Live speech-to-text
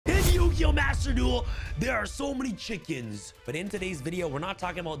Yu-Gi-Oh! Master Duel, there are so many chickens. But in today's video, we're not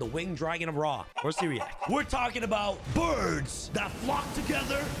talking about the winged dragon of Ra or Syriac. We're talking about birds that flock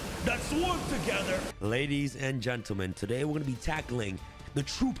together, that swarm together. Ladies and gentlemen, today we're going to be tackling the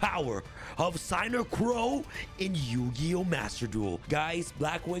true power of Synchro in Yu-Gi-Oh! Master Duel. Guys,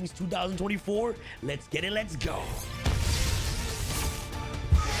 Blackwings 2024, let's get it, let's go.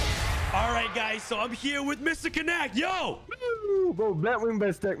 All right, guys, so I'm here with Mr. Connect. Yo! Bro, Blackwing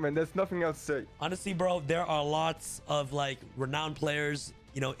best deck, man. There's nothing else to say. Honestly, bro, there are lots of, like, renowned players,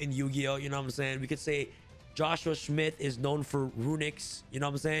 you know, in Yu-Gi-Oh! You know what I'm saying? We could say Joshua Schmidt is known for Runics, you know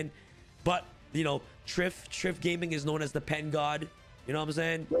what I'm saying? But, you know, Triff Gaming is known as the Pen God. You know what I'm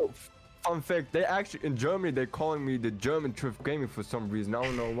saying? Bro, fun fact, they actually, in Germany, they're calling me the German Triff Gaming for some reason. I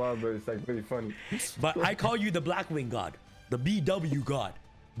don't know why, but it's, like, really funny. But I call you the Blackwing God, the BW God,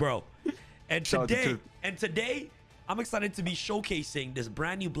 bro. And today, I'm excited to be showcasing this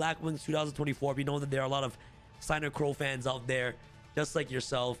brand new Blackwings 2024. We know that there are a lot of Synchro fans out there, just like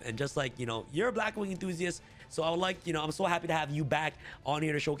yourself, and just like, you know, you're a Blackwing enthusiast. So I would like, you know, I'm so happy to have you back on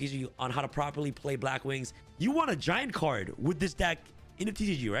here to showcase you on how to properly play Blackwings. You won a giant card with this deck in the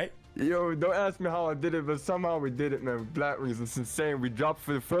TCG, right? Yo, don't ask me how I did it, but somehow we did it, man. With Blackwings, it's insane. We dropped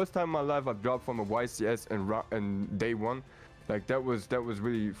for the first time in my life. I dropped from a YCS and day one. Like that was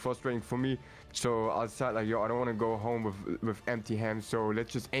really frustrating for me. So I decided, like, yo, I don't want to go home with empty hands. So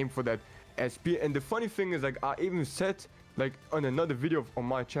let's just aim for that SP. And the funny thing is, like, I even said, like, on another video on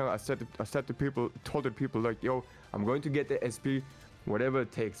my channel, I said to people, told the people, like, yo, I'm going to get the SP, whatever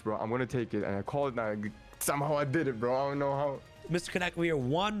it takes, bro. I'm gonna take it. And I called, and somehow I did it, bro. I don't know how. Mr. Connect, we are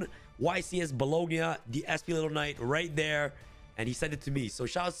one YCS Bologna, the SP Little Knight right there. And he sent it to me. So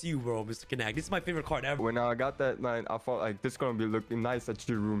shout out to you, bro, Mr. Connect. This is my favorite card ever. When I got that line, I thought, like, this is gonna be looking nice at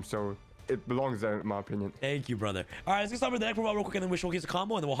your room. So it belongs there, in my opinion. Thank you, brother. All right, let's get started with the deck profile real quick, and then we'll showcase a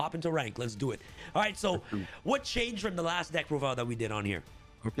combo, and then we'll hop into rank. Let's do it. All right, so what changed from the last deck profile that we did on here?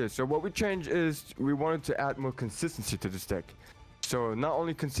 Okay, so what we changed is we wanted to add more consistency to this deck. So not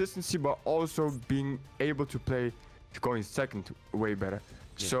only consistency, but also being able to play going second way better.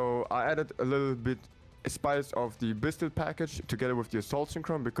 Yeah. So I added a little bit spice of the Bristol package together with the Assault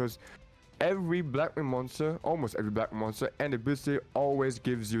Synchro, because every Blackwing monster, almost every Blackwing monster, and the Bristol always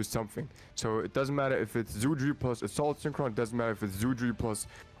gives you something. So it doesn't matter if it's Zudri plus Assault Synchro, it doesn't matter if it's Zudri plus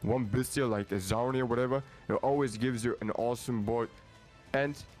one Bristol like a Zarni or whatever, it always gives you an awesome board.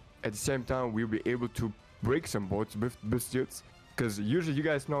 And at the same time, we'll be able to break some boards with Bristols, because usually you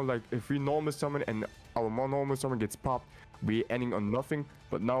guys know, like, if we normal summon and our normal summon gets popped, we're ending on nothing.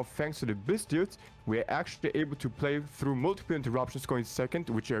 But now, thanks to the Bristols, we're actually able to play through multiple interruptions going second,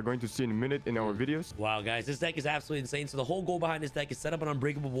 which you're going to see in a minute in our videos. Wow, guys, this deck is absolutely insane. So the whole goal behind this deck is set up an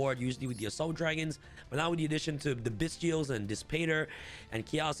unbreakable board, usually with the Assault Dragons, but now with the addition to the Bristols and Dissipator and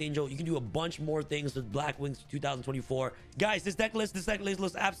Chaos Angel, you can do a bunch more things with Blackwings 2024. Guys, this deck list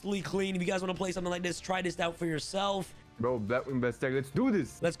looks absolutely clean. If you guys want to play something like this, try this out for yourself. Bro, Blackwing best deck, let's do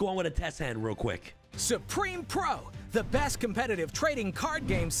this. Let's go on with a test hand real quick. Supreme Pro, the best competitive trading card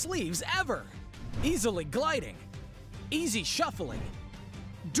game sleeves ever. Easily gliding, easy shuffling,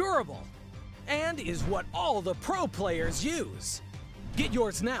 durable, and is what all the pro players use. Get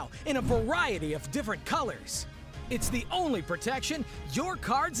yours now in a variety of different colors. It's the only protection your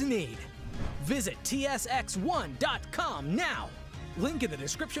cards need. Visit tsx1.com now. Link in the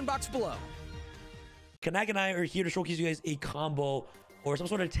description box below. Kanak and I are here to showcase you guys a combo or some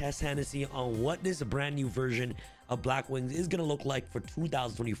sort of test hand to see on what this brand new version of Blackwings is gonna look like for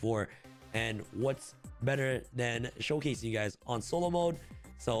 2024, and what's better than showcasing you guys on solo mode.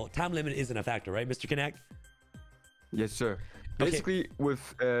 So time limit isn't a factor, right, Mr. Connect? Yes, sir. Basically,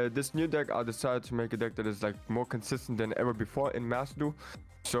 with this new deck, I decided to make a deck that is, like, more consistent than ever before in Master Duel.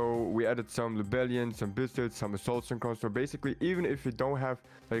 So we added some Rebellion, some Bristols, some Assault Synchro. So basically, even if you don't have,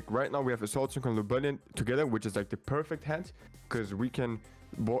 like, right now we have Assault Synchro and Rebellion together, which is like the perfect hand, because we can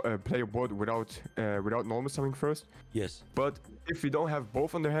play a board without normal summoning first. Yes. But if you don't have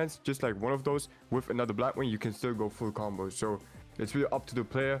both on their hands, just like one of those with another Blackwing, you can still go full combo. So it's really up to the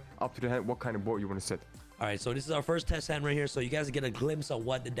player, up to the hand, what kind of board you want to set. All right, so this is our first test hand right here, so you guys get a glimpse of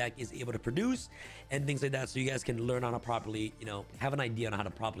what the deck is able to produce and things like that, so you guys can learn how to properly, you know, have an idea on how to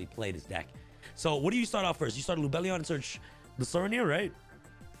properly play this deck. So what do you start off first? You start Lubellion and search the Sornier, right?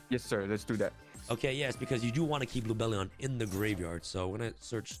 Yes, sir. Let's do that. Okay, yes, because you do want to keep Lubellion in the graveyard. So we're gonna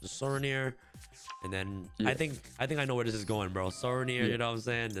search the Sornier, and then I think I know where this is going, bro. Sornier, you know what I'm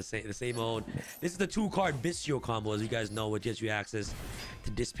saying? The same mode. This is the 2-card Bistio combo, as you guys know, which gets you access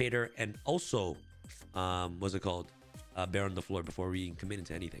to Dissipator and also what's it called, Bear on the Floor before we commit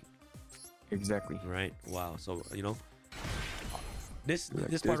into anything. Exactly. Right. Wow. So, you know, This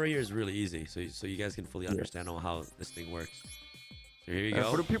part right here is really easy, so you guys can fully understand how this thing works. So here you go.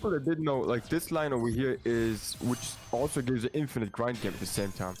 For the people that didn't know, like this line over here is, which also gives an infinite grind game at the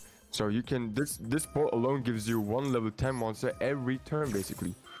same time. So you can, this board alone gives you one level 10 monster every turn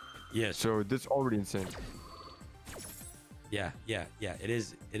basically. Yes. So this is already insane. Yeah. It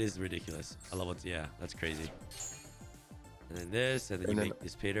is ridiculous. I love it. Yeah, that's crazy. And then this, and then you make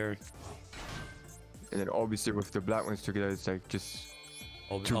this Peter. And then obviously with the Blackwings together, it's like just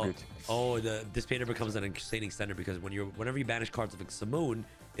too good. Oh, this Peter becomes an insane extender because whenever you banish cards of Simoon,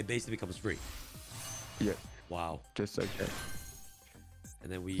 it basically becomes free. Yeah. Wow. Just like that.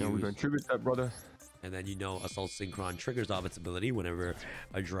 And then we're gonna tribute that, brother. And then Assault Synchron triggers off its ability whenever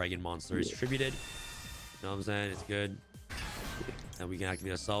a dragon monster is tributed. You know what I'm saying? It's good. And we can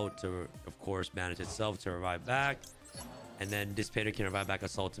activate Assault to, of course, manage itself to revive back. And then this Peter can revive back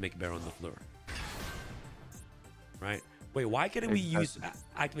Assault to make a barrel on the floor. Right? Wait, why couldn't we use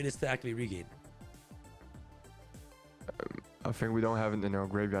activate this to activate regain? I think we don't have it in our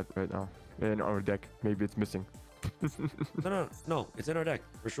graveyard right now. In our deck. Maybe it's missing. No, it's in our deck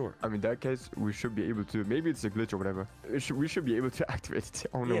for sure. I mean, in that case, we should be able to. Maybe it's a glitch or whatever. We should be able to activate it.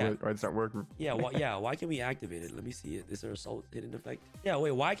 Oh no, it's not working. Yeah, why can we activate it? Let me see it. Is there Assault hidden effect? Yeah,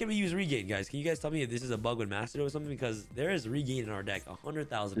 wait, why can we use regain, guys? Can you guys tell me if this is a bug with Master or something? Because there is regain in our deck,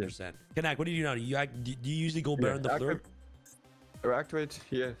 100,000%. Kanak, what do you do now? Do you usually go Baron the floor? Or activate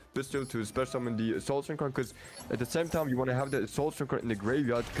here pistol to special summon the Assault Synchron, because at the same time you want to have the Assault Synchron in the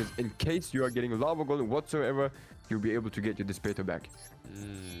graveyard, because in case you are getting lava golem whatsoever, you'll be able to get your Despater back.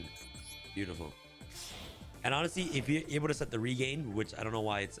 Beautiful. And honestly, if you're able to set the regain, which I don't know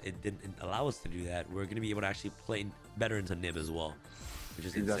why it didn't allow us to do that, we're going to be able to actually play better into Nib as well, which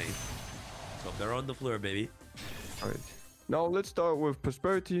is insane. So they're on the floor, baby. Alright. Now let's start with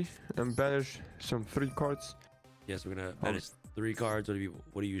Prosperity and banish some 3 cards. Yes, we're going to banish 3 cards. What do you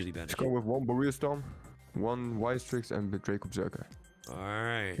usually banish? Let's go with 1 Barrier Storm, 1 Wise Tricks, and the Draco Berserker.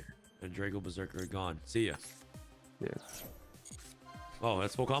 Alright. And Draco Berserker gone. See ya. Yes. Oh,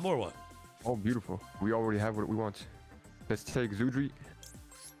 that's full combo or what? Oh, beautiful. We already have what we want. Let's take Zudri.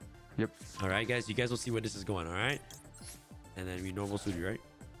 Yep. Alright, guys. You guys will see where this is going, alright? And then we normal Zudri, right?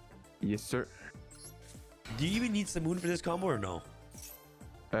 Yes, sir. Do you even need Simoon for this combo or no?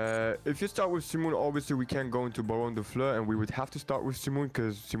 If you start with Simoon, obviously we can't go into Baron de Fleur, and we would have to start with Simoon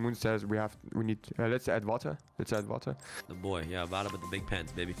because Simoon says we need. Let's add water. Let's add water. The boy, yeah, Vata with the big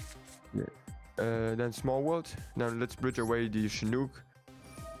pants, baby. Yeah. Then Small World. Now let's bridge away the Chinook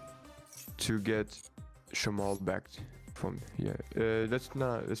to get Shamal back from here. Let's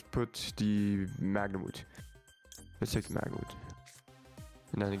put the Magnumwood. Let's take the Magnumwood,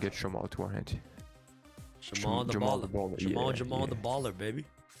 and then get Shamal to our hand. Jamal the baller. Jamal the baller, baby.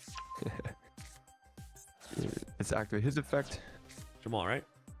 Let's activate his effect. Jamal, right?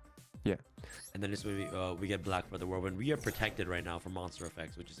 Yeah. And then this way we get Black for the Whirlwind. We are protected right now from monster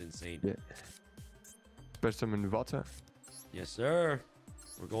effects, which is insane. Yeah. Special summon Vata. Yes, sir.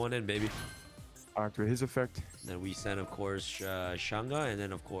 We're going in, baby. Activate his effect. Then we send, of course, Shanga, and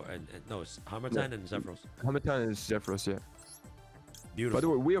then, of course, no, Harmattan and Zephyros. Harmattan and Zephyros, yeah. Beautiful. By the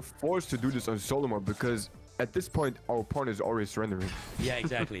way, we are forced to do this on solo mode because at this point our opponent is already surrendering. Yeah,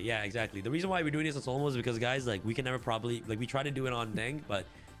 exactly. Yeah, exactly. The reason why we're doing this on solo mode is because, guys, like, we can never probably, like, we try to do it on Deng, but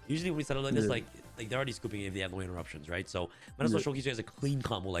usually when we set up like this, like they're already scooping if they have no interruptions, right? So might as well showcase you guys a clean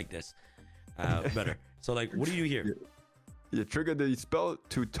combo like this. Better. So, like, what do you do here? You trigger the spell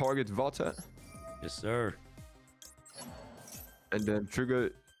to target Vata. Yes, sir. And then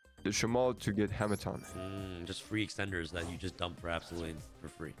trigger the Shamal to get Hamatan. Just free extenders that you just dump for absolutely for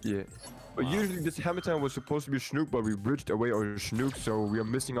free. Yeah. But usually this Hamatan was supposed to be Chinook, but we bridged away our Chinook, so we are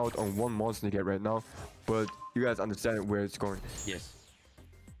missing out on 1 monster to get right now. But you guys understand where it's going. Yes.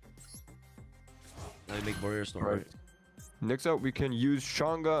 Now we make Barrier Storm, right? Next up, we can use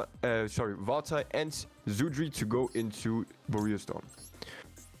Vata and Zudri to go into Barrier Storm.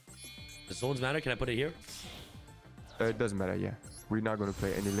 Does zones matter? Can I put it here? It doesn't matter, yeah. We're not going to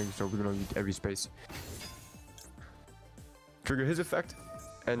play any link, so we're going to need every space. Trigger his effect.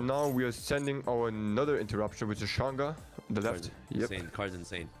 And now we are sending our another interruption, which is Shanga, the left. Yep. Insane. Card's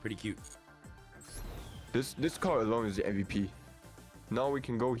insane. Pretty cute. This card alone is the MVP. Now we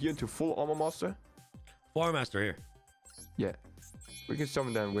can go here into full Armor Master. Full Armor Master here. Yeah. We can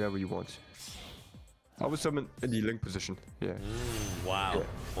summon them wherever you want. I will summon in the link position. Yeah. Wow.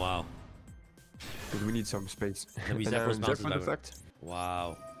 Yeah. Wow. Because we need some space. And we Zephyr effect.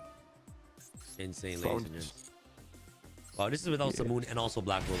 Wow. Insane, ladies and gents. Wow, this is without Simoon and also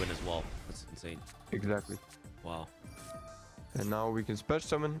Black Robin as well. That's insane. Exactly. Wow. And now we can special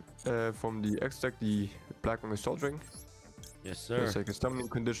summon from the X deck the Blackwing Assault Ring. Yes, sir. It's like a summoning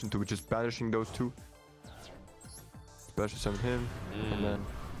condition to just banishing those two. Special summon him, and then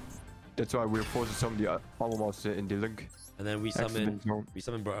that's why we're forced to summon the armor monster in the link. And then we summon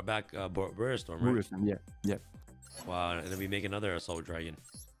back Burrow Storm, right? Yeah. Wow, and then we make another Assault Dragon.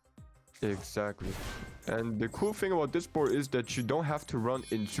 Exactly. And the cool thing about this board is that you don't have to run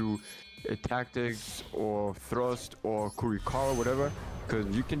into a tactics or thrust or kurikara, whatever, because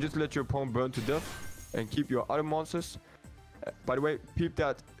you can just let your opponent burn to death and keep your other monsters. By the way, peep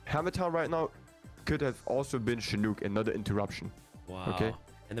that Hammer Town right now could have also been Chinook, another interruption. Wow. Okay.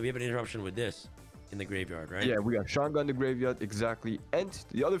 And then we have an interruption with this in the graveyard, right? Yeah, we got Shanga in the graveyard, exactly. And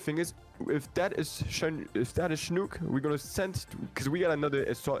the other thing is, if that is Chinook, we're gonna send, because we got another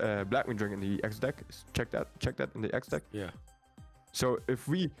Blackwing Dragon in the X deck. Check that in the X deck. Yeah. So if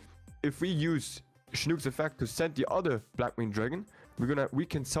we use Chinook's effect to send the other Blackwing Dragon, we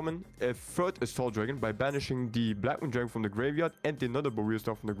can summon a third Assault Dragon by banishing the Blackwing Dragon from the graveyard and another Burrow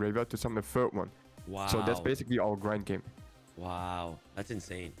Storm from the graveyard to summon a third one. Wow. So that's basically our grind game. Wow, that's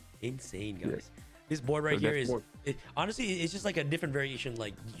insane. Insane, guys. Yeah. This board right here is honestly, it's just like a different variation.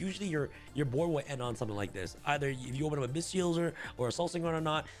 Like usually your board will end on something like this. Either if you open up a Mist Shielder or Assault Synchro or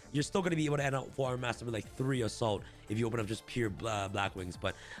not, you're still going to be able to end up for our Master with like 3 Assault if you open up just pure Blackwings.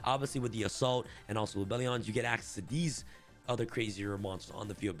 But obviously with the Assault and also with Bellions, you get access to these other crazier monsters on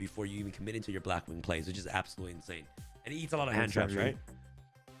the field before you even commit into your Blackwing plays, which is absolutely insane. And it eats a lot of hand traps, right?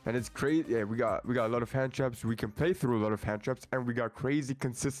 And it's crazy. Yeah, we got a lot of hand traps. We can play through a lot of hand traps, and we got crazy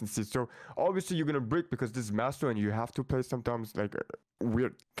consistency. So obviously you're gonna brick because this is master, and you have to play sometimes like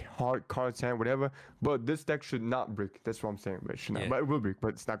weird hard cards hand, whatever. But this deck should not brick. That's what I'm saying. But it should not. But it will brick, but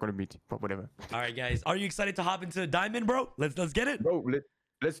it's not gonna beat. But whatever. All right, guys. Are you excited to hop into Diamond, bro? Let's get it. Bro,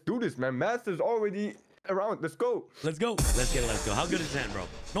 let's do this, man. Master's already around. Let's go. Let's go. Let's get it. Let's go. How good is hand, bro?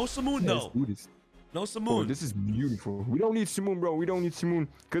 No Simoon though. Let's do this. No Simoon. Oh, this is beautiful. We don't need Simoon, bro. We don't need Simoon.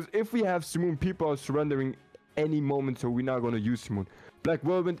 Because if we have Simoon, people are surrendering any moment, so we're not going to use Simoon. Black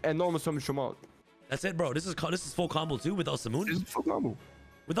Whirlwind and normal summon Shamal. That's it, bro. This is full combo too without Simoon? This is full combo.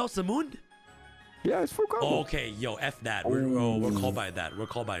 Without Simoon? Yeah, it's full combo. Oh, okay, yo, F that. We're called by that. We're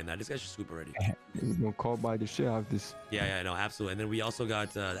called by that. This guy should swoop already. We're going to call by the shit out of this. Yeah, no, absolutely. And then we also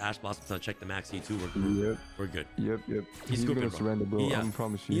got Ash Blossom to check the maxi too. We're good. Yep. He's going to surrender, bro. Yeah. I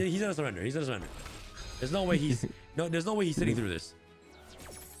promise you. He's going to surrender. There's no way he's sitting through this.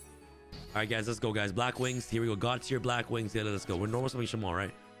 All right, guys, let's go, guys. Black Wings. Here we go. God tier Black Wings. Yeah, let's go. We're normal summoning Shamal,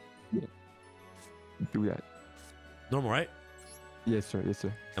 right? Yeah. Do that. Normal, right? Yes, sir.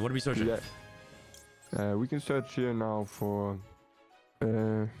 And what are we searching? We can search here now for.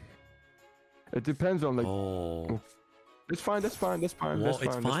 It depends on like. Oh. It's fine. That's fine. Well,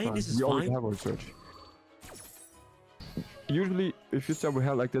 it's fine. This is we fine. always have our search. Usually, if you start with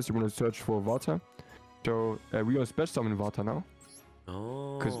hell like this, you're gonna search for Vata. So we're gonna special summon Vata now.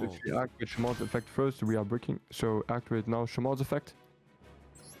 Oh. Because if you activate Shamal's effect first, we are breaking. So activate now Shamal's effect.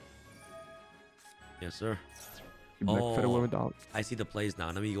 Yes, sir. Black Feather went out. I see the plays now.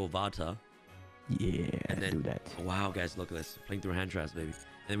 Let me go Vata. Yeah, and then do that. Wow, guys, look at this. Playing through hand traps, baby.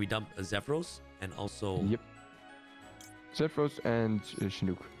 And then we dump Zephyros and also. Yep. Zephyros and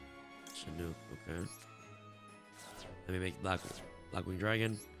Chinook. Chinook, okay. Let me make Blackwing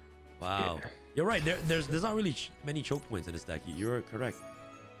Dragon. Wow. Yeah. You're right. There's not really many choke points in this deck. You're correct.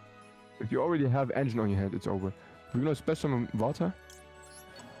 If you already have Engine on your hand, it's over. We're gonna special summon Vata.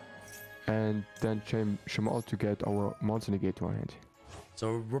 And then chain Shamal to get our monster negate to our hand.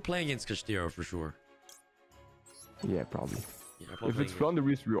 So we're playing against Kashtira for sure. Yeah, probably. Yeah, if it's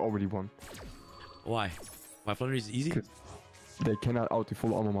Flanders, we already won. Why? Why Flanders is easy? They cannot out the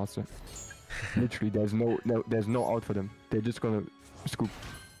full armor monster. Literally, there's no out for them. They're just gonna scoop.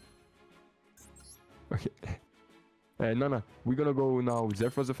 Okay. No. We're gonna go now with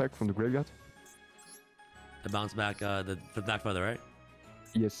Zephyr's effect from the graveyard. To bounce back the Black Feather, right?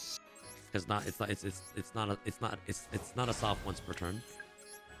 Yes. Because it's not a soft once per turn.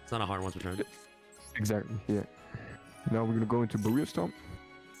 It's not a hard once per turn. Exactly. Yeah. Now we're gonna go into Burrow Storm.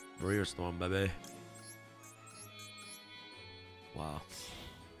 Burrow Storm, baby. Wow.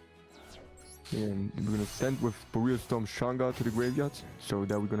 And we're gonna send with Burrow Storm Shanga to the graveyard, so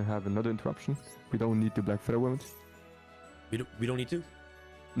that we're gonna have another interruption. We don't need the Black Feather Women. We don't need to?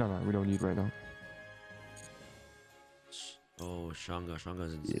 No, we don't need right now. Oh,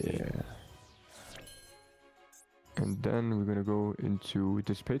 Shanga's insane. Yeah. And then we're gonna go into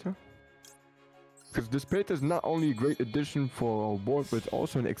Dissipator. Because Dissipator is not only a great addition for our board, but it's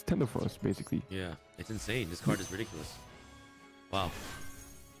also an extender for us, basically. Yeah, it's insane. This card is ridiculous. Wow.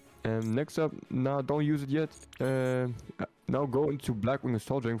 And next up, now don't use it yet. Now go into Blackwing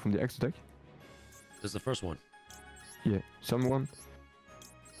Assault Dragon from the X deck. This is the first one. Yeah, someone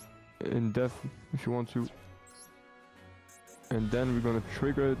in death if you want to. And then we're gonna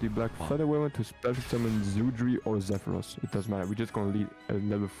trigger the Black Feather Woman to special summon Zudri or Zephyros. It doesn't matter. We're just gonna lead a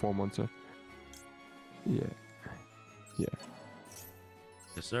level 4 monster. Yeah. Yeah.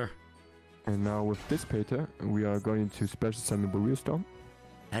 Yes, sir. And now with this Pater, we are going to special summon Barrier Storm.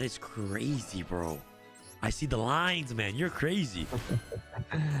 That is crazy, bro. I see the lines, man. You're crazy.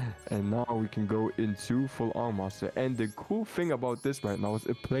 And now we can go into full arm master. And the cool thing about this right now is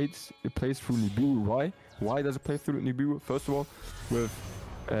it plays through Nibiru. Why? Why does it play through Nibiru? First of all, with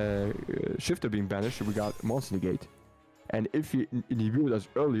Shifter being banished, we got Monster Negate. And if Nibiru does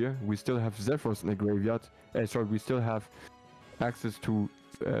earlier, we still have Zephyros in the graveyard. We still have access to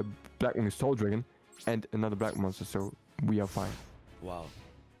Blackwing Soul Dragon and another black monster, so we are fine. Wow.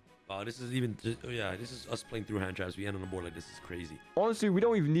 Wow, this is even just, this is us playing through hand traps. We end on a board like this is crazy. Honestly, we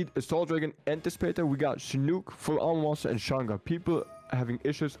don't even need a Soul Dragon Anticipator. We got Chinook, Full Armor Monster, and Shanga. People having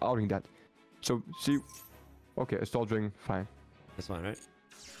issues outing that. So, see, okay, a Soul Dragon, fine. That's fine, right?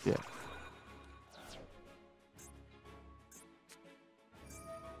 Yeah.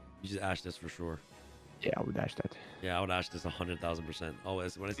 You just ash this for sure. Yeah, I would dash that. Yeah, I would ash this 100,000%.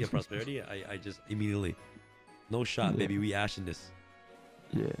 Always. When I see a prosperity, I just immediately, no shot, baby. We ashing this.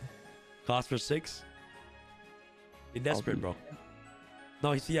 Yeah. Cost for 6. You're desperate, bro.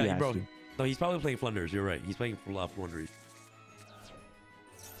 No, he's bro. No, he's probably playing Flunders. You're right. He's playing for Flunders.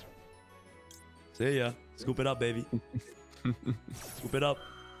 See ya. Scoop it up, baby. Scoop it up.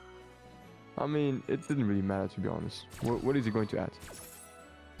 I mean, it didn't really matter, to be honest. What is he going to add?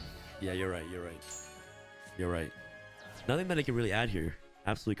 Yeah, you're right. You're right. You're right. Nothing that I can really add here.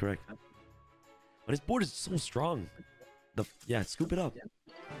 Absolutely correct. But his board is so strong. Scoop it up.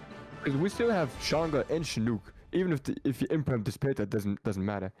 Because we still have Shanga and Chinook. Even if you imprint this Pater, doesn't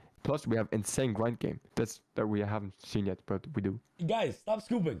matter. Plus, we have insane grind game. That we haven't seen yet, but we do. Guys, stop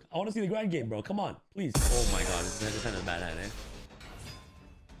scooping. I want to see the grind game, bro. Come on, please. Oh my god, this hand is a bad hand,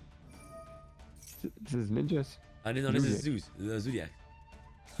 eh? This is ninjas. I didn't know this is Zeus. Zodiac.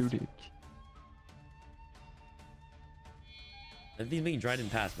 Zodiac. I think he's making Dryden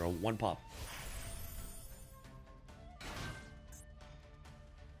pass, bro. One pop.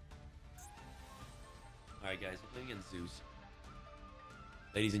 Alright, guys. We're playing against Zeus.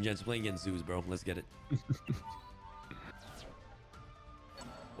 Ladies and gents, we're playing against Zeus, bro. Let's get it.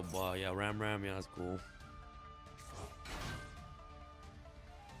 Oh, yeah, Ram. Yeah, that's cool.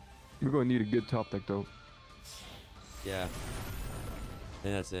 We're going to need a good top deck, though. Yeah.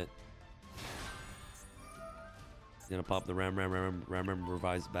 And that's it. Gonna pop the Ram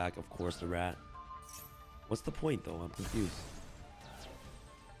revives back, of course, the rat. What's the point though? I'm confused.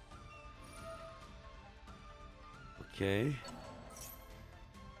 Okay.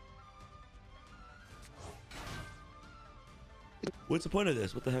 What's the point of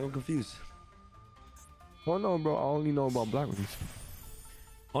this? What the heck? I'm confused. Oh no, bro, I only know about Blackwings.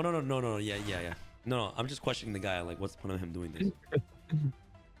 Oh no, yeah. No, I'm just questioning the guy, like what's the point of him doing this?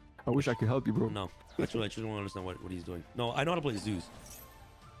 I wish I could help you, bro. No, actually, I just don't understand what he's doing. No, I know how to play Zeus,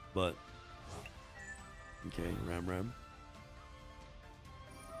 but okay, Ram.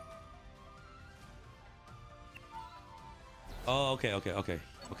 Oh, okay. I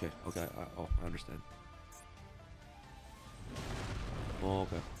understand. Oh,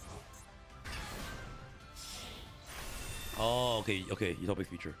 okay. Oh, okay. Utopic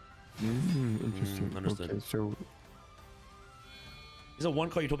feature. Interesting. Understood. Okay, so He's a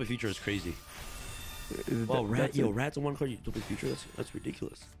one-card Utopic feature is crazy. Wow, Rat's a one-card Utopic feature. That's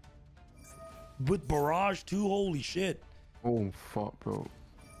ridiculous. With Barrage too, holy shit. Oh fuck, bro.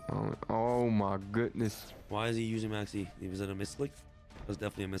 Oh my goodness. Why is he using Maxi? Was it a misclick? That's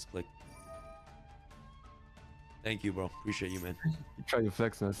definitely a misclick. Thank you, bro. Appreciate you, man. He tried to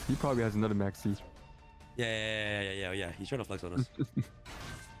flex us. He probably has another Maxi. Yeah. He's trying to flex on us.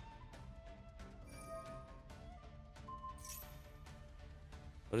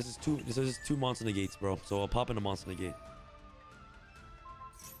 But this is two monster negates, bro. So I'll pop in a monster negate.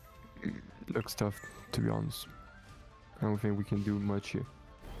 Looks tough, to be honest. I don't think we can do much here.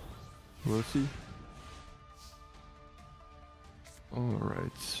 We'll see.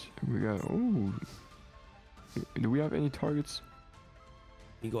 Alright. We got... Ooh. Do we have any targets?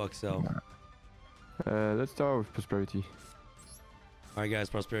 Ego XL. Let's start with Prosperity. Alright, guys.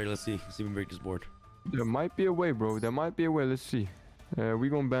 Prosperity. Let's see if we can break this board. There might be a way, bro. There might be a way. Let's see. We're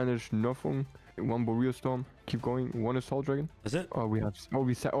gonna banish Nothung, one Boreal Storm, keep going, one Assault Dragon. That's it? Oh, we have. Oh,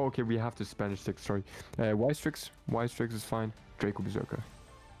 we said. Oh, okay, we have to Spanish 6. Sorry. Wystrix is fine. Draco Berserker.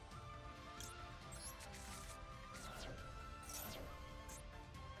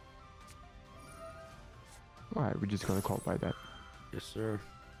 Alright, we're just gonna call by that. Yes, sir.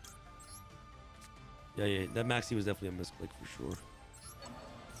 Yeah, that Maxi was definitely a misclick for sure.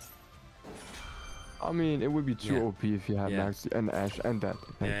 I mean, it would be too OP if you had Maxi and Ash and that.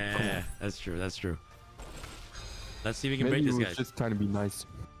 Like, yeah, that's true. That's true. Let's see if we can maybe break this guy. Just trying to be nice.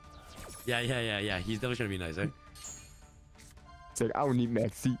 Yeah. He's definitely trying to be nice, eh? It's like, I don't need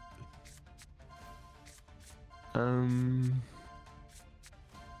Maxi.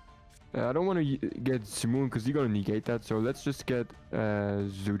 I don't want to get Simoon because he's gonna negate that. So let's just get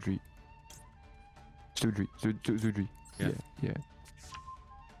Zudri. Zudri. Yeah.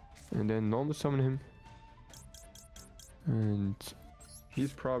 And then normal summon him. And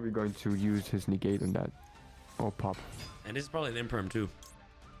he's probably going to use his negate on that. Or pop. And this is probably an imperm too.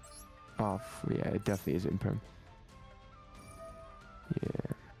 Oh, yeah, it definitely is imperm.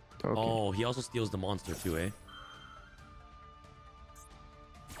 Yeah. Okay. Oh, he also steals the monster too, eh?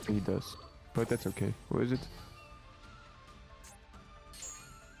 He does. But that's okay. What is it?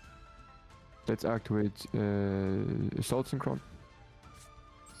 Let's activate Assault Synchron.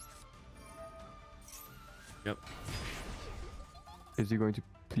 Yep. Is he going to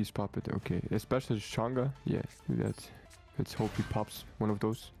please pop it? Okay. Especially Shanga. Yeah, do that. Let's hope he pops one of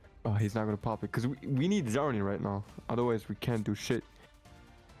those. Oh, he's not gonna pop it because we need Zarni right now. Otherwise, we can't do shit.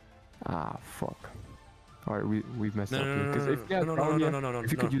 Ah, fuck. Alright, we've messed up here. Because if we had Zarnia,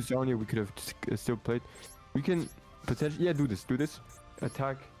 if we could use Zarnia, we could have still played. We can potentially, do this.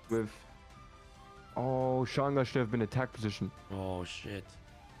 Attack with. Oh, Shanga should have been attack position. Oh shit.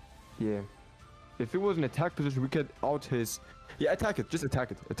 Yeah. If it was an attack position, we could out his. Yeah, attack it. Just attack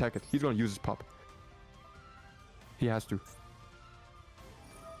it. He's gonna use his pop. He has to.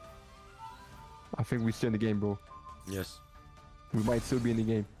 I think we're still in the game, bro. Yes. We might still be in the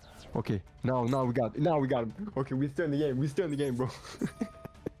game. Okay. Now we got him. Okay, we're still in the game. Bro.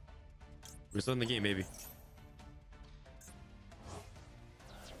 We're still in the game, baby.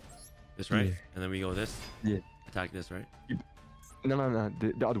 This right? Yeah. And then we go this? Yeah. Attack this, right? No.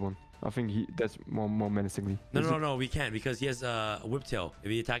 The other one. I think that's more menacingly. No, we can't because he has a whiptail. If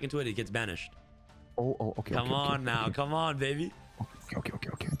we attack into it, it gets banished. Oh, okay. Come on now. Come on, baby. Okay.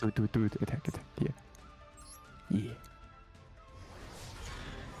 Do it. Attack. Yeah.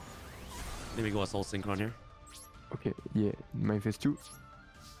 Let me go Assault Synchron here. Okay, yeah. Main phase 2.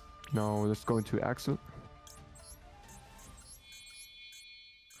 Now let's go into Axel.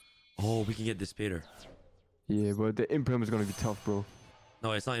 Oh, we can get Dissipator. Yeah, but the imperm is gonna be tough, bro.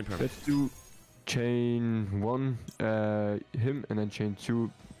 No, it's not imperm. Let's do chain 1, him, and then chain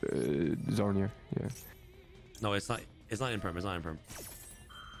 2, Zarnia. Yeah. No, it's not. It's not imperm. It's not imperm.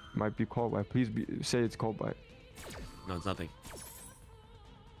 Might be called by. Please say it's called by. No, it's nothing.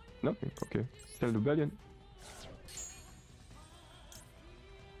 Nothing. Okay. Tell Rebellion.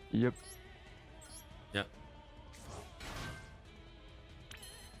 Yep.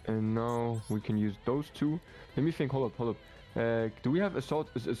 And now we can use those two. Let me think. Hold up. Do we have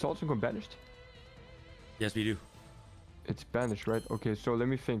Assault Synchron banished? Yes, we do. It's banished, right? Okay, so let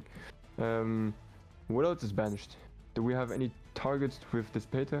me think. What else is banished? Do we have any targets with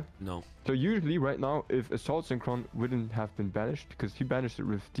Dissipator? No. So usually right now, if Assault Synchron wouldn't have been banished, because he banished it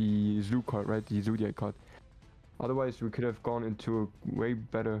with the Zoo card, right? The Zodiac card. Otherwise, we could have gone into a way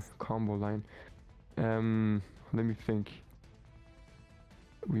better combo line. Let me think.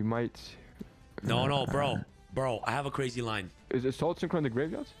 We might... No, bro. I have a crazy line. Is Assault Synchron the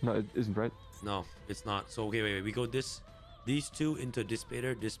graveyard? No, it isn't, right? No, it's not. So, okay, wait. We go these two into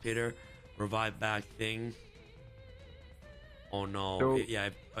Dissipator, revive back thing. Oh no. So, yeah,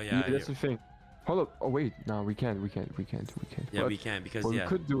 that's the thing. Hold up. Oh wait, no, we can't. Yeah, we can because what we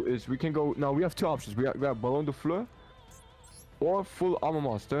could do is we can go. Now we have two options. We have Ballon de Fleur or full Armor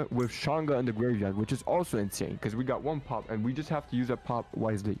Master with Shanga in the graveyard, which is also insane because we got one pop and we just have to use that pop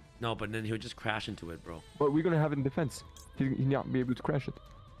wisely. No, but then he'll just crash into it, bro. But we're gonna have it in defense. He'll not be able to crash it.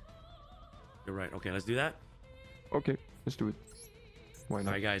 You're right. Okay, let's do that. Okay, let's do it. Why not?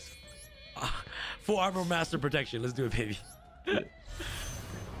 All right, guys. Full Armor Master protection. Let's do it, baby.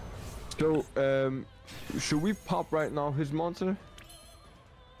 So, should we pop right now his monster?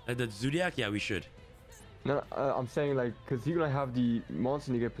 The Zodiac? Yeah, we should. No, I'm saying like, cause he's gonna have the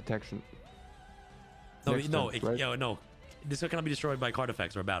monster negate protection. No, right? no. This cannot be destroyed by card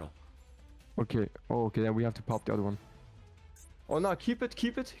effects or battle. Okay. Oh, okay. Then we have to pop the other one. Oh no, keep it,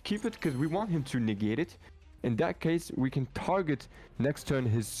 because we want him to negate it. In that case, we can target next turn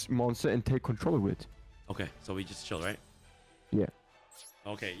his monster and take control of it. Okay, so we just chill, right? Yeah.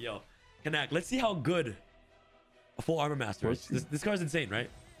 Okay, yo. Kanak, let's see how good a full Armor Master is. This card's insane, right?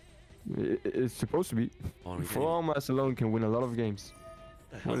 It's supposed to be. Full Armor Master alone can win a lot of games.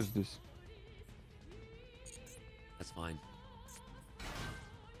 What is this? fine.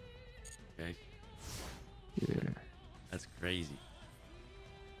 Okay. Yeah. That's crazy.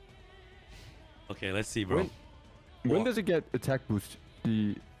 Okay, let's see, bro. When does it get attack boost?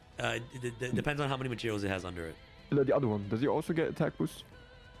 The it depends on how many materials it has under it. the other one, does it also get attack boost?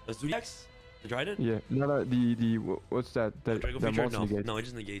 The Zodiacs? The Trident? Yeah. No, the what's that? Drago That feature? monster No, negate. no, it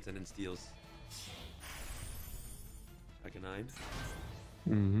just negates and then steals. Back a 9.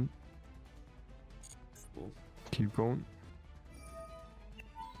 Mm-hmm. Cool. Keep going.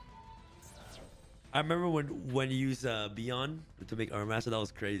 I remember when you used Beyond to make Armor Master, that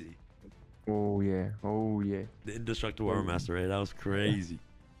was crazy. Oh yeah. Oh yeah. The indestructible Armor Master, right? That was crazy.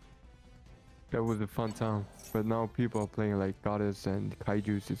 That was a fun time. But now people are playing like Goddess and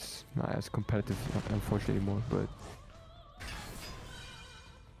Kaijus. It's not as competitive, unfortunately, anymore. But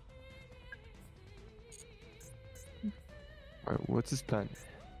alright, what's his plan?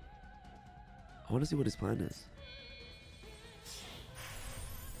 I want to see what his plan is.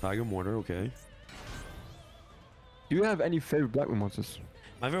 Tiger Mortar, okay. Do you have any favorite Blackwing monsters?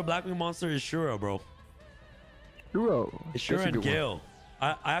 My favorite Blackwing monster is Shura, bro. Shura. It's Shura and Gale.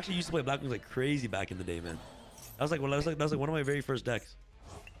 I actually used to play Blackwings like crazy back in the day, man. That was like one of my very first decks.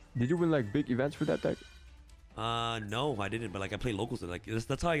 Did you win like big events for that deck? No, I didn't. But like I played locals. Like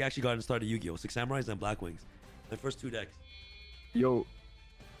that's how I actually got and started Yu-Gi-Oh! 6 Samurais and Blackwings. My first 2 decks. Yo,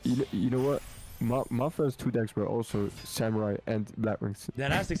 you know what? My first 2 decks were also Samurai and Blackwings.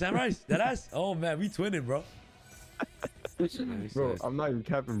 That ass 6 Samurais. That ass. Oh man, we twinning, bro. Bro, I'm not even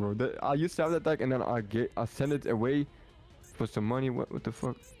capping, bro. I used to have that deck and then I sent it away for some money. What the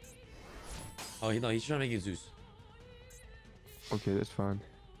fuck? Oh no, he's trying to make it Zeus. Okay, that's fine.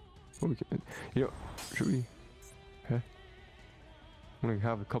 Okay, you know, should we? Huh? Want to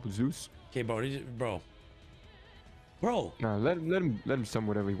have a couple Zeus? Okay, bro. Nah, let him summon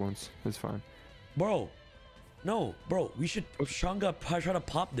whatever he wants. That's fine. Bro. No, bro. We should Shanga try to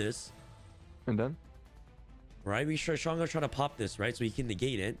pop this. And then? Right? We should Shanga try to pop this, right? So he can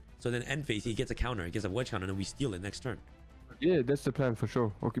negate it. So then end phase, he gets a counter. He gets a wedge counter, and then we steal it next turn. Yeah, that's the plan for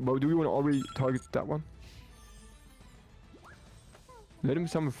sure. Okay, but do we want to already target that one? Let him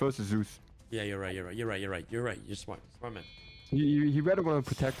summon first the Zeus. Yeah, you're right. You're smart, man. He better want to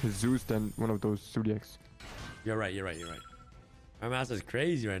protect his Zeus than one of those Zodiacs. You're right. Our master's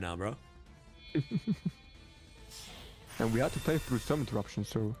crazy right now, bro. And we had to play through some interruptions,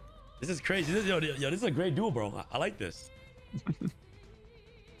 so. This is crazy. This is a great duel, bro. I like this.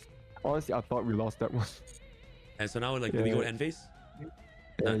 Honestly, I thought we lost that one. And so now, like, do we go to end phase?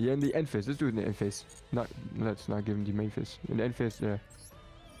 Yeah, in the end phase. Let's do it in the end phase. Let's not give him the main phase. In the end phase, yeah.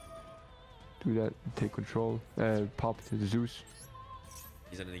 Do that. Take control. Pop to the Zeus.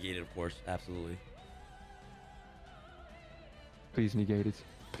 He's gonna negate it, of course. Absolutely. Please negate it.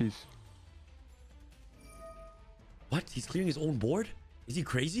 Please. What? He's clearing his own board? Is he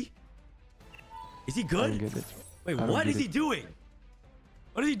crazy? Is he I good? don't get it. Wait, what is he doing?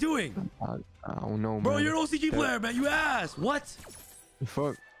 What is he doing? I don't know, Bro, man. you're an OCG player, man. You ass. What?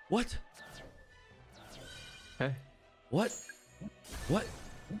 Fuck. What? Hey. What?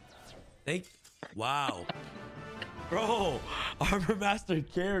 Wow. Bro, Armor Master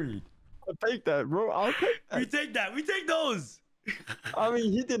carried. I'll take that, bro. I'll take that. We take those. I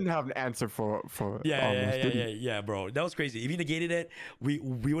mean, he didn't have an answer for Yeah, bro. That was crazy. If he negated it, we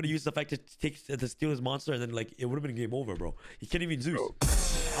would have used the effect to steal his monster, and then like it would have been game over, bro. He can't even Zeus. Bro.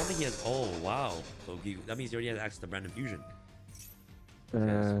 I don't think he has. Oh wow. So that means he already has access to Brandon Fusion.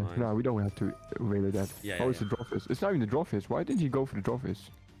 No, we don't have to wait that. Yeah, it's the draw phase. It's not even the draw phase. Why didn't he go for the draw phase?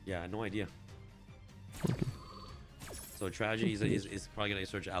 Yeah, no idea. Okay. So Tragedy is probably gonna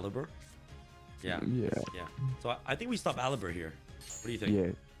search Alibur. Yeah. So I think we stop Alibur here. What do you think?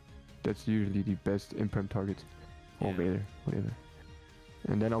 Yeah, that's usually the best imprem target. Or whatever.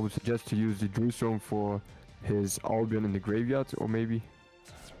 And then I would suggest to use the Jerusalem for his Albion in the graveyard, or maybe.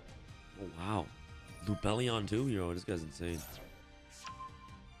 Oh wow, Lupelion too. Yo, this guy's insane.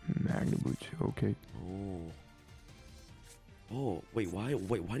 Magnaboot. Okay. Oh, wait, why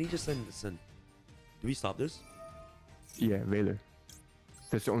did he just send? Do we stop this? Yeah, Veiler.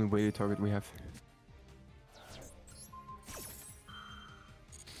 That's the only Veiler target we have.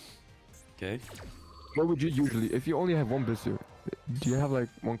 Okay. What would you usually, if you only have one Blister, do you have like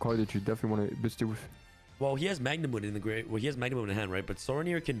one card that you definitely want to Blister with? Well, he has Magnamoon in the he has Magnamoon in hand, right? But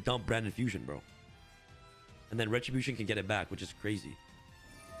Soronier can dump Brandon Fusion, bro. And then Retribution can get it back, which is crazy.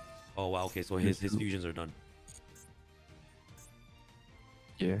 Oh wow, okay, so his fusions are done.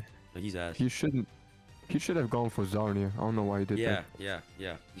 Yeah. No, he's ass. He should have gone for Zarnier. I don't know why he did that. Yeah.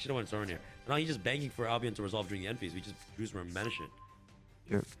 He should have went Soronier. Now he's just banking for Albion to resolve during the end phase. We just choose for Manish it.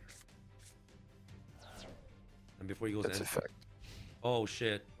 Yep. And before he goes That's in. a fact. Oh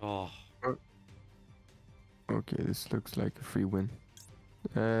shit. Oh. Okay, this looks like a free win.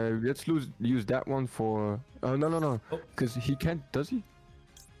 Let's use that one for. Oh no. Oh. Because he can't. Does he?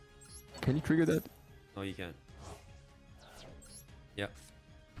 Can he trigger that? No, you can't. Yep.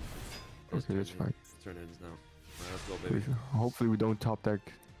 Okay, that's fine. Turn ends now. Alright, let's go, baby. Hopefully we don't top deck.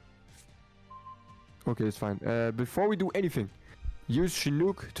 Okay, it's fine. Before we do anything, use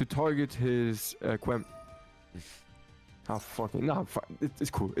Chinook to target his Quem. Ah, fucking no.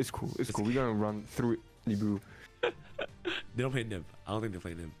 It's cool. It's cool. We're gonna run through Nibiru. They don't play Nib. I don't think they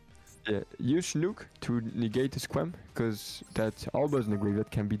play Nib. Yeah, use Chinook to negate his Quem, because that Albaz in the grave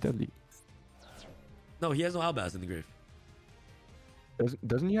that can be deadly. No, he has no Albaz in the grave.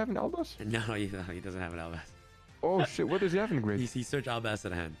 Doesn't he have an Albaz? No, he doesn't have an Albaz. Oh shit, what does he have in the grave? He search Albaz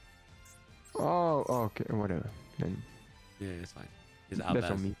at hand. Oh, okay, whatever. Then Yeah, it's fine. He's Albaz.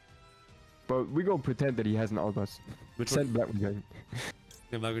 that's on me. But we gonna pretend that he has an Albaz. Which Send one? Blackwing Dragon.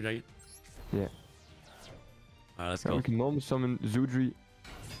 Blackwing Dragon? Yeah. Alright, let's Now go. we can normal summon Zudri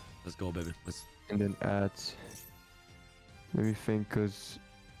Let's go, baby. Let's. and then add. Let me think, cause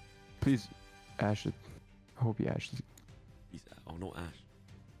please ash it. I hope he ashes. Oh no,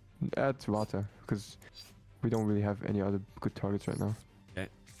 Ash. Add water, because we don't really have any other good targets right now. Okay.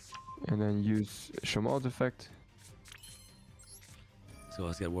 And then use Shamal's effect. So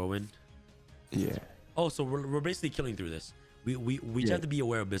let's get Whirlwind. Yeah. Oh, so we're basically killing through this. We just Yeah. have to be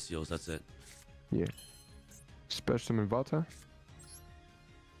aware of Bystials. That's it. Yeah. Special summon Vata,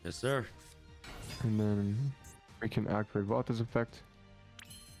 Yes, sir. and then we can activate Vata's effect.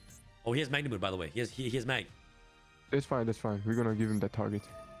 Oh, he has Magnitude, by the way. He has Mag. That's fine, that's fine. We're gonna give him that target.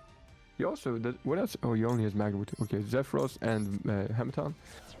 He also does. What else? Oh, he only has Magwood. Okay, Zephyros and Hamaton.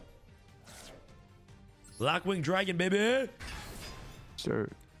 Blackwing Dragon, baby. So,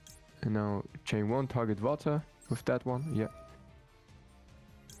 and now chain one, target Vata with that one. Yeah.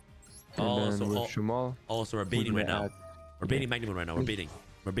 And Oh, then so with Shamal, also we're baiting right now. add- We're baiting Magnitude right now. We're baiting.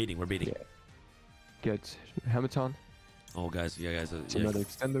 We're baiting. Yeah. get Hamaton. Oh, guys, yeah, guys, It's another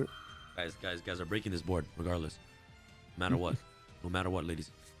extender. guys are breaking this board regardless. No matter what, no matter what, ladies.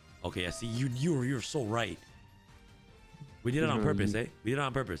 Okay, I see you're so right. We did it on purpose, eh? We did it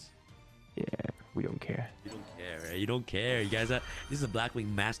on purpose. Yeah, we don't care. You don't care, eh? You don't care. You guys, this is a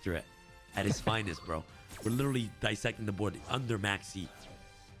Blackwing master at his finest, bro. We're literally dissecting the board under max C.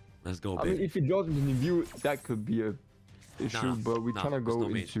 Let's go, I baby. mean, if he draws into the view, that could be a issue, Nah, but we nah, kind of there's go no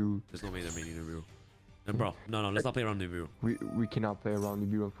main. into. There's no way they're making a review. And bro, no, let's not play around the review. We cannot play around the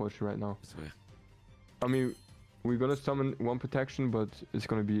view, unfortunately, right now. This way. I mean, we're gonna summon one protection, but it's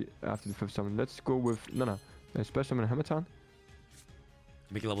gonna be after the 5th summon. Let's go with special summon Hamaton.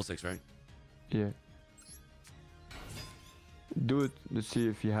 Make it level 6, right? Yeah. Do it to see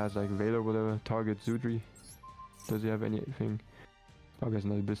if he has like Veil or whatever. Target Zudri. Does he have anything? Probably has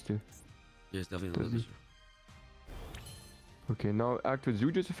another Bist too. Yes, definitely a Does little he? bit. Okay, now activate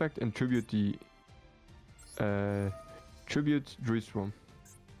Zudri's effect and tribute the tribute Druid Swarm.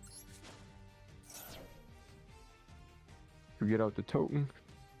 You get out the token,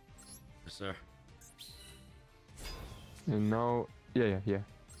 Yes, sir. and now yeah.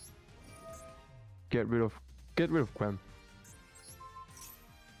 Get rid of Quem.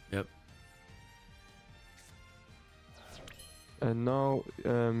 Yep. And now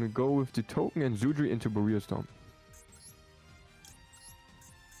go with the token and Zudri into Barrier Storm.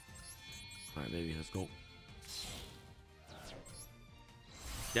 Alright, baby, let's go.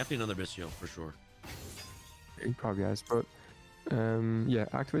 Definitely another Bistio, for sure. He probably has, but yeah,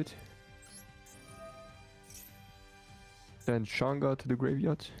 activate. Then Shanga to the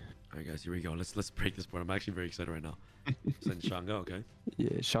graveyard. Alright, guys, here we go. Let's break this board. I'm actually very excited right now. Send Shanga, okay. Yeah,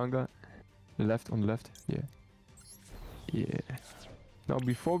 Shanga. On the left. Yeah. Now,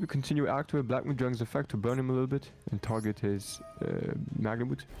 before we continue, activate Blackwing Dragon's effect to burn him a little bit and target his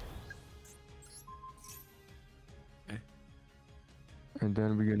Magnamut. Okay. And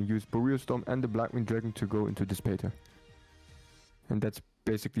then we're gonna use Barrier Storm and the Blackwing Dragon to go into Dispater. And that's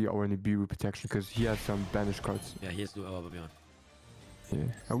basically our Nibiru protection because he has some banished cards. Yeah, he has to do above and beyond.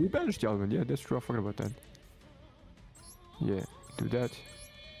 Yeah. Oh, we banished the other one. Yeah, that's true. I forgot about that. Yeah, do that.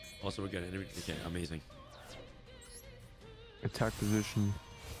 Also, we're good. Okay, amazing. Attack position.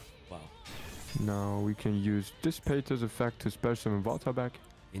 Wow. Now we can use Dispater's effect to special summon Vata back.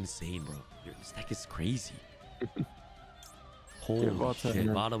 Insane, bro. This deck is crazy. Holy Vata, shit. and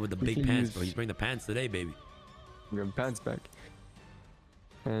Vata with the we big can pants, use- bro. He's bringing the pants today, baby. We got pants back.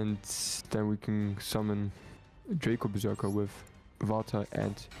 And then we can summon Draco Berserker with Vata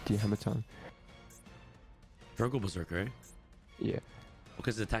and the Hamaton. Draco Berserker, eh? Yeah.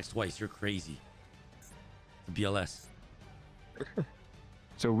 Because it attacks twice. You're crazy. BLS.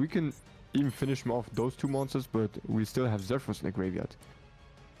 So we can even finish him off those 2 monsters, but we still have Zephyros in the graveyard.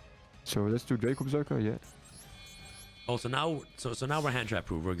 So let's do Draco Berserker, yeah. Oh, so now we're hand trap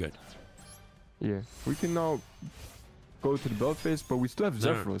proof. We're good. Yeah, we can now go to the belt phase, but we still have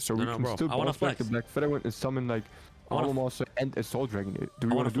Zephyros, so we can still boss back the Black Featherwind and summon like Armor Monster and Assault Dragon. Do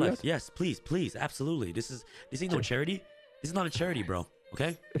we want to do that? Yes, please, absolutely. This ain't no charity. This is not a charity, bro.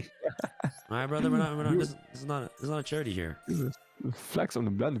 Okay. All right, brother. We're not. This is not a charity here. Flex on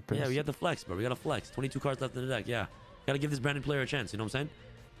the Blended Pass. Yeah, we have to flex, bro. We gotta flex. 22 cards left in the deck. Yeah, gotta give this branded player a chance. You know what I'm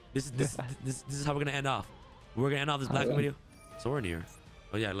saying? This is how we're gonna end off. We're gonna end off this Blackwing video. So we're near.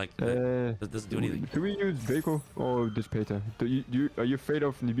 Oh yeah, like doesn't do anything. Do we use Draco or this Peta? Are you afraid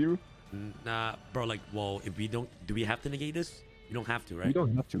of Nibiru? Nah, bro. Like, well, if we don't, do we have to negate this? We don't have to, right? We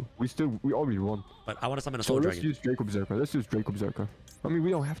don't have to. We already won. But I want to summon a Soul Dragon. Let's use Draco Berserker. Let's use Draco Berserker. I mean,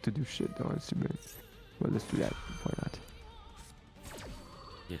 we don't have to do shit though. But let's do that. Why not?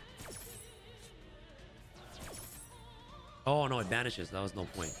 Yeah. Oh no, it vanishes. That was no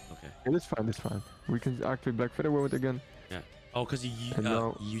point. Okay. Yeah, that's fine. That's fine. We can activate Black Featherwind again. Yeah. Oh, because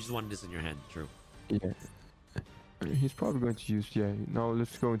you just wanted this in your hand. True. Yeah. He's probably going to use. Yeah. Now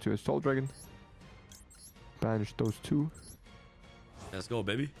let's go into Assault Dragon. Banish those 2. Let's go,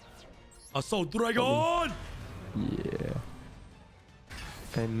 baby. Assault Dragon! Yeah.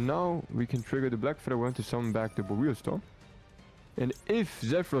 And now we can trigger the Black Featherwind to summon back the Boreal Storm. And if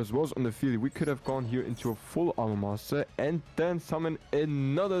Zephyros was on the field, we could have gone here into a full Armor Master and then summon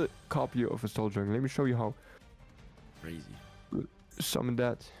another copy of Assault Dragon. Let me show you how. Crazy. Summon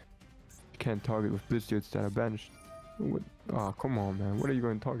that. You can't target with Blizzards that are banished. Oh, come on, man. What are you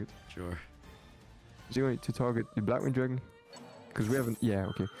going to target? Sure. Is he going to target the Blackwing Dragon? Because we haven't. Yeah,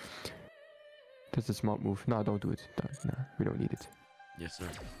 okay. That's a smart move. No, don't do it. No, we don't need it. Yes, sir.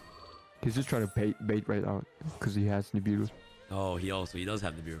 He's just trying to bait right out because he has Nibiru. Oh, he does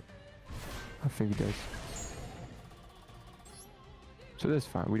have Nibiru. I think he does. So that's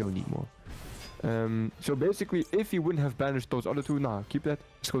fine. We don't need more. So basically, if he wouldn't have banished those other 2, keep that.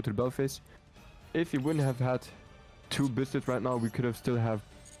 Let's go to the bell phase. If he wouldn't have had 2 Biscuits right now, we could have still have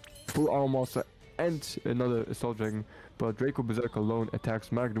full Armor Monster and another Assault Dragon. But Draco Berserker alone attacks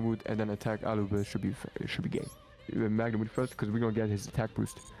Magnemute and then attack Alubis should be game. Magnemute first because we're gonna get his attack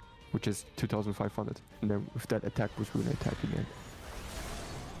boost, which is 2,500. And then with that attack boost, we're gonna attack again.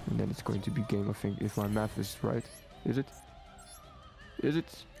 And then it's going to be game, I think, if my math is right. Is it? Is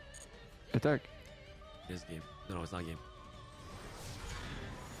it? Attack. Yes, game. No, it's not game.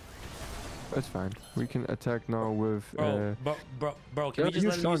 That's fine. We can attack now with. Bro, can we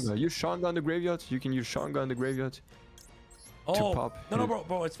just let him use Shanga in the graveyard? You can use Shanga in the graveyard. To pop no,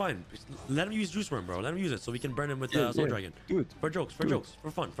 bro, it's fine. Let him use Juice Worm, bro. Let him use it so we can burn him with Soul Dragon. Do it. For jokes,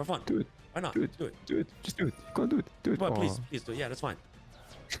 for fun. Do it. Why not? Do it. Just do it. Go on, do it. Do it. But please do it. Yeah, that's fine.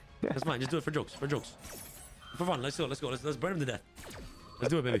 That's fine. Just do it for jokes. For fun. Let's go. Let's burn him to death.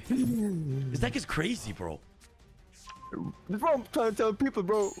 Let's do it, baby. This deck is crazy, bro. Bro, I'm trying to tell people,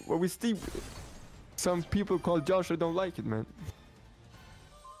 bro, what we steep. Some people call Josh, I don't like it, man.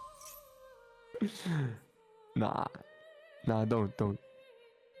 Nah, don't.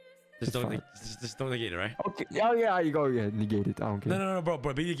 Just don't negate it, right? Okay, yeah, you go, yeah, negate it. I don't care. No, bro,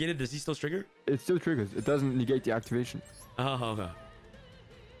 but negate it. Does he still trigger? It still triggers. It doesn't negate the activation. Oh, okay.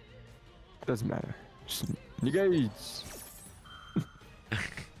 Doesn't matter. Just negates.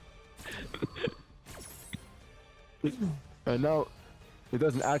 And now it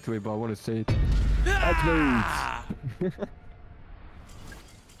doesn't activate, but I want to say it. Activate.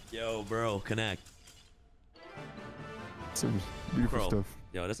 Yo, bro, connect. Some beautiful stuff.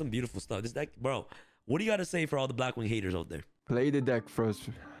 Yo, that's some beautiful stuff. This deck, bro. What do you got to say for all the Blackwing haters out there? Play the deck first.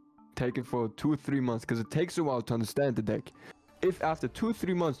 Take it for 2 or 3 months because it takes a while to understand the deck. If after 2 or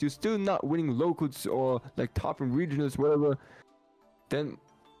 3 months you're still not winning locals or like top and regionals, whatever, then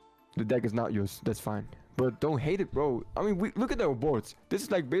the deck is not yours. That's fine. But don't hate it, bro. I mean, look at our boards. This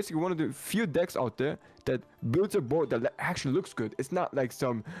is like basically one of the few decks out there that builds a board that actually looks good. It's not like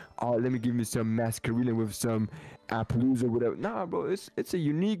some, oh, let me give me some Masquerade with some Appaloosa or whatever. Nah, bro, it's a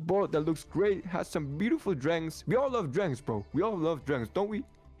unique board that looks great. Has some beautiful dragons. We all love dragons, bro. We all love dragons, don't we?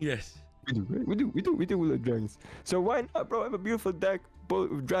 Yes. We do, right? We do love dragons. So why not, bro? Have a beautiful deck,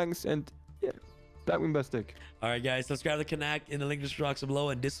 both with dragons, and yeah, Blackwing best deck. All right, guys, subscribe to Connect in the link in the description below.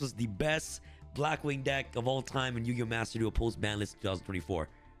 And this was the best Blackwing deck of all time in Yu-Gi-Oh! Master Duel post-ban list 2024.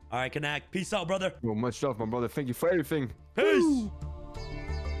 All right, Connect. Peace out, brother. Well, much love, my brother. Thank you for everything. Peace. Woo!